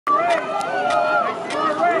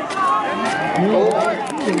As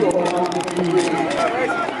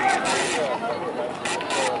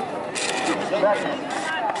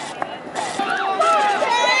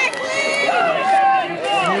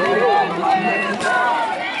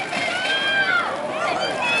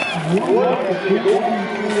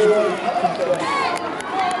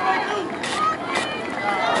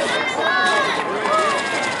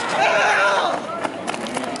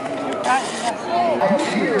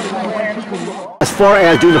far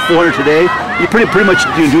as doing the 400 today, you're pretty much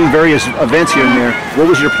doing various events here and there. What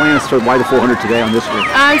was your plan as to why the 400 today on this one?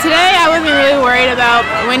 Today I wasn't really worried about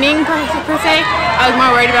winning per se. I was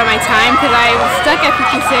more worried about my time because I was stuck at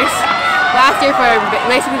 56 last year for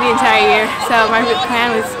basically the entire year. So my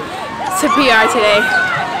plan was to PR today.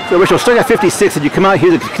 So Rich, stuck at 56 and you come out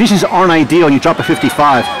here, the conditions aren't ideal and you drop a 55.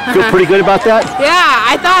 Feel pretty good about that? Yeah,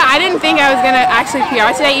 I didn't think I was going to actually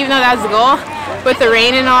PR today, even though that was the goal, with the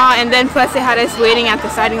rain and all, and then plus they had us waiting at the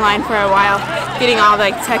starting line for a while, getting all the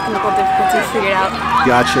technical difficulties figured out.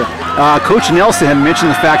 Gotcha. Coach Nelson had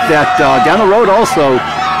mentioned the fact that down the road also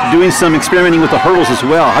doing some experimenting with the hurdles as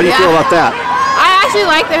well. How do you feel about that? I actually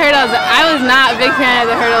like the hurdles. I was not a big fan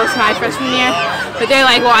of the hurdles my freshman year. But they're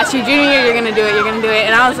like, watch, your junior year, you're going to do it, you're going to do it.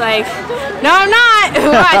 And I was like, no, I'm not.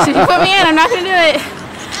 Watch, if you put me in, I'm not going to do it.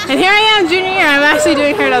 And here I am, junior year, I'm actually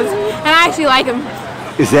doing hurdles. And I actually like them.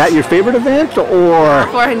 Is that your favorite event, or?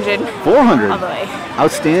 400. 400? All the way.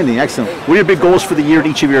 Outstanding, excellent. What are your big goals for the year at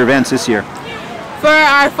each of your events this year? For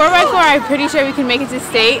our 4x4, I'm pretty sure we can make it to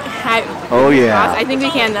state. Oh yeah. I think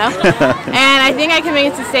we can though. And I think I can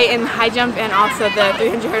make it to state in high jump and also the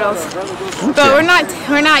 300 hurdles. Okay. But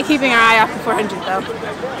we're not keeping our eye off the 400 though.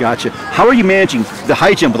 Gotcha. How are you managing the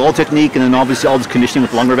high jump with all technique and then obviously all this conditioning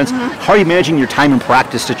with longer events? How are you managing your time and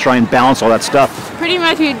practice to try and balance all that stuff? Pretty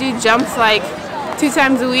much we do jumps like 2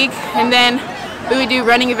 times a week, and then we would do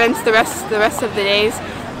running events the rest of the days.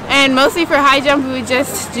 And mostly for high jump, we would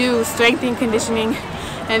just do strength and conditioning,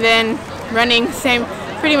 and then running,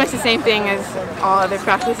 pretty much the same thing as all other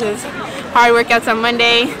practices. Hard workouts on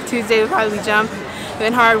Monday, Tuesday would probably jump,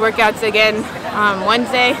 then hard workouts again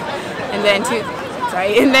Wednesday, and then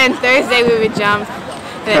Thursday we would jump.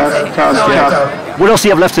 What else do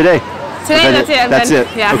you have left today? Today, that's it. That's it.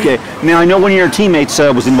 Yeah. Okay. Now I know one of your teammates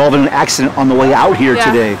was involved in an accident on the way out here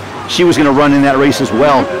today. She was going to run in that race as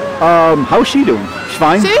well. How's she doing? She's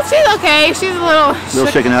fine? She's okay. She's a little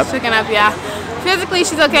shaken up. Shaken up, yeah. Physically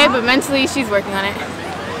she's okay, but mentally she's working on it.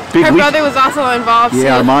 Her brother was also involved.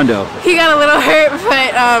 Yeah, Armando. He got a little hurt,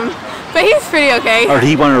 but he's pretty okay. Or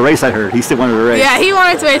he wanted to race, I heard. He still wanted to race. Yeah, he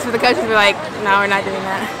wanted to race, but the coaches were like, no, we're not doing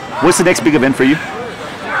that. What's the next big event for you?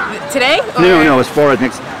 Today? No, as far as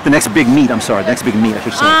the next big meet, I'm sorry, the next big meet, I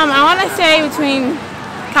should say. I want to say between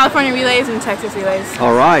California Relays and Texas Relays.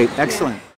 All right, excellent.